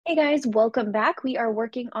Hey guys, welcome back. We are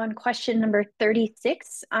working on question number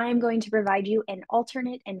 36. I'm going to provide you an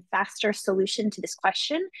alternate and faster solution to this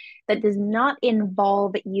question that does not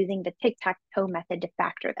involve using the tic-tac-toe method to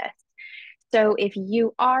factor this. So if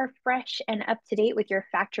you are fresh and up to date with your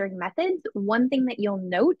factoring methods, one thing that you'll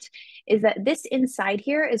note is that this inside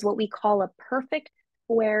here is what we call a perfect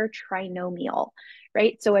square trinomial,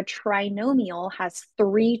 right? So a trinomial has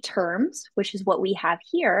three terms, which is what we have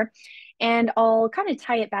here. And I'll kind of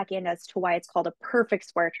tie it back in as to why it's called a perfect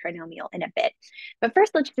square trinomial in a bit. But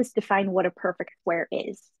first, let's just define what a perfect square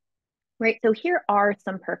is. Right, so here are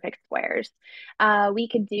some perfect squares. We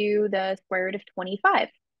could do the square root of 25,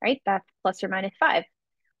 right? That's plus or minus 5.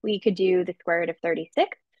 We could do the square root of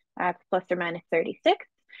 36. That's plus or minus 36,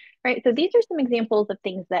 right? So these are some examples of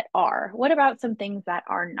things that are. What about some things that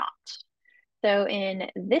are not? So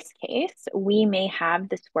in this case, we may have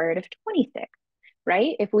the square root of 26,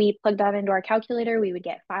 right? If we plug that into our calculator, we would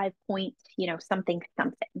get 5 point, something,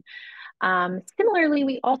 something. Similarly,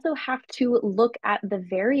 we also have to look at the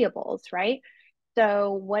variables, right?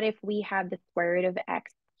 So what if we have the square root of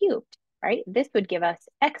x cubed, right? This would give us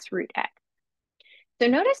x root x. So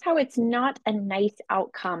notice how it's not a nice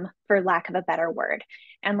outcome, for lack of a better word.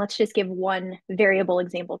 And let's just give one variable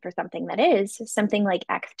example for something that is something like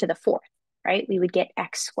x to the fourth, right? We would get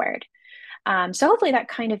x squared. So hopefully that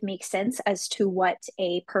kind of makes sense as to what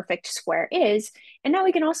a perfect square is. And now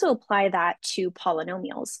we can also apply that to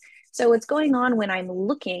polynomials. So what's going on when I'm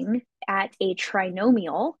looking at a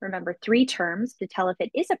trinomial, remember three terms to tell if it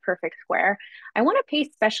is a perfect square, I want to pay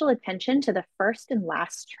special attention to the first and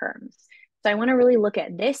last terms. So I want to really look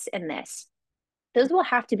at this and this. Those will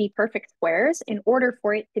have to be perfect squares in order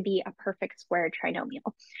for it to be a perfect square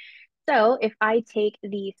trinomial. So if I take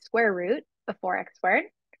the square root of 4x squared,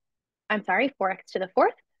 4x to the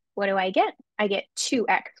fourth, what do I get? I get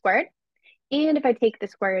 2x squared. And if I take the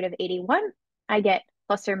square root of 81, I get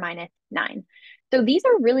plus or minus 9. So these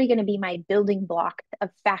are really going to be my building blocks of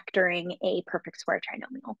factoring a perfect square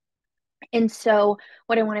trinomial. And so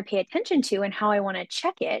what I want to pay attention to and how I want to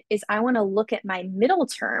check it is I want to look at my middle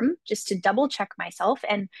term just to double check myself.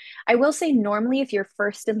 And I will say normally if your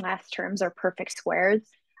first and last terms are perfect squares,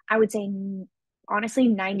 I would say honestly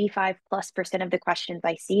 95+% of the questions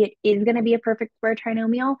I see, it is going to be a perfect square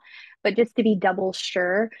trinomial. But just to be double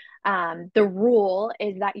sure, the rule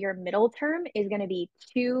is that your middle term is going to be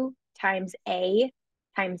 2 times a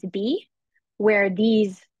times b, where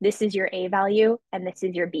this is your a value and this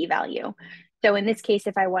is your b value. So in this case,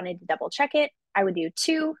 if I wanted to double check it, I would do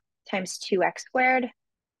 2 times 2x squared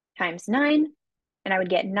times 9, and I would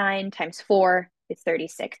get 9 times 4 is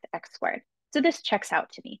 36x squared. So this checks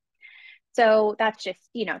out to me. So that's just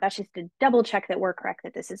to double check that we're correct,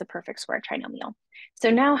 that this is a perfect square trinomial. So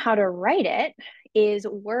now how to write it is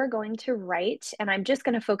we're going to write, and I'm just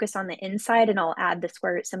going to focus on the inside and I'll add the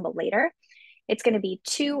square root symbol later. It's going to be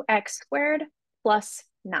 2x squared plus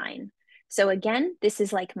 9. So again, this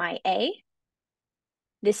is like my A,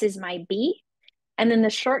 this is my B, and then the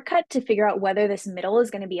shortcut to figure out whether this middle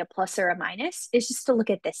is going to be a plus or a minus is just to look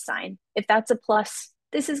at this sign. If that's a plus,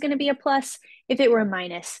 this is going to be a plus. If it were a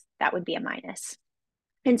minus, that would be a minus.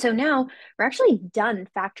 And so now we're actually done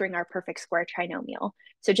factoring our perfect square trinomial.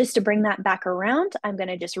 So just to bring that back around, I'm going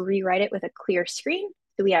to just rewrite it with a clear screen.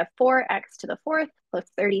 So we have 4x to the fourth plus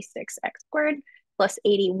 36x squared plus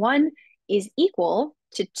 81 is equal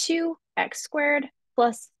to 2x squared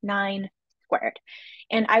plus 9 squared.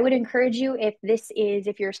 And I would encourage you,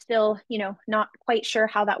 if you're still, not quite sure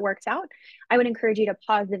how that works out, I would encourage you to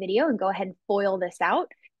pause the video and go ahead and FOIL this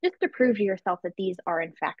out just to prove to yourself that these are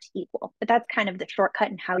in fact equal. But that's kind of the shortcut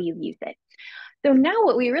and how you use it. So now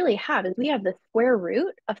what we really have is we have the square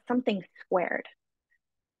root of something squared.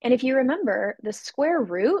 And if you remember, the square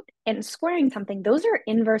root and squaring something, those are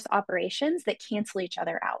inverse operations that cancel each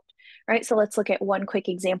other out, right? So let's look at one quick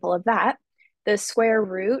example of that. The square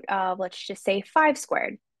root of, let's just say 5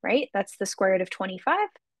 squared, right? That's the square root of 25,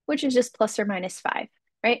 which is just plus or minus 5,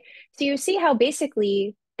 right? So you see how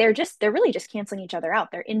basically they're really just canceling each other out.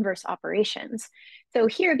 They're inverse operations. So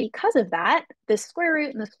here, because of that, the square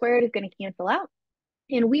root and the square root is going to cancel out.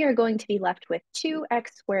 And we are going to be left with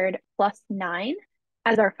 2x squared plus 9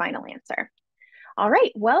 as our final answer. All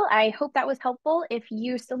right, well, I hope that was helpful. If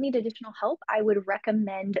you still need additional help, I would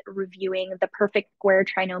recommend reviewing the perfect square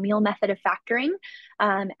trinomial method of factoring.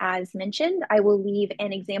 As mentioned, I will leave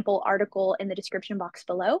an example article in the description box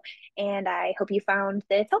below, and I hope you found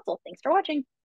this helpful. Thanks for watching.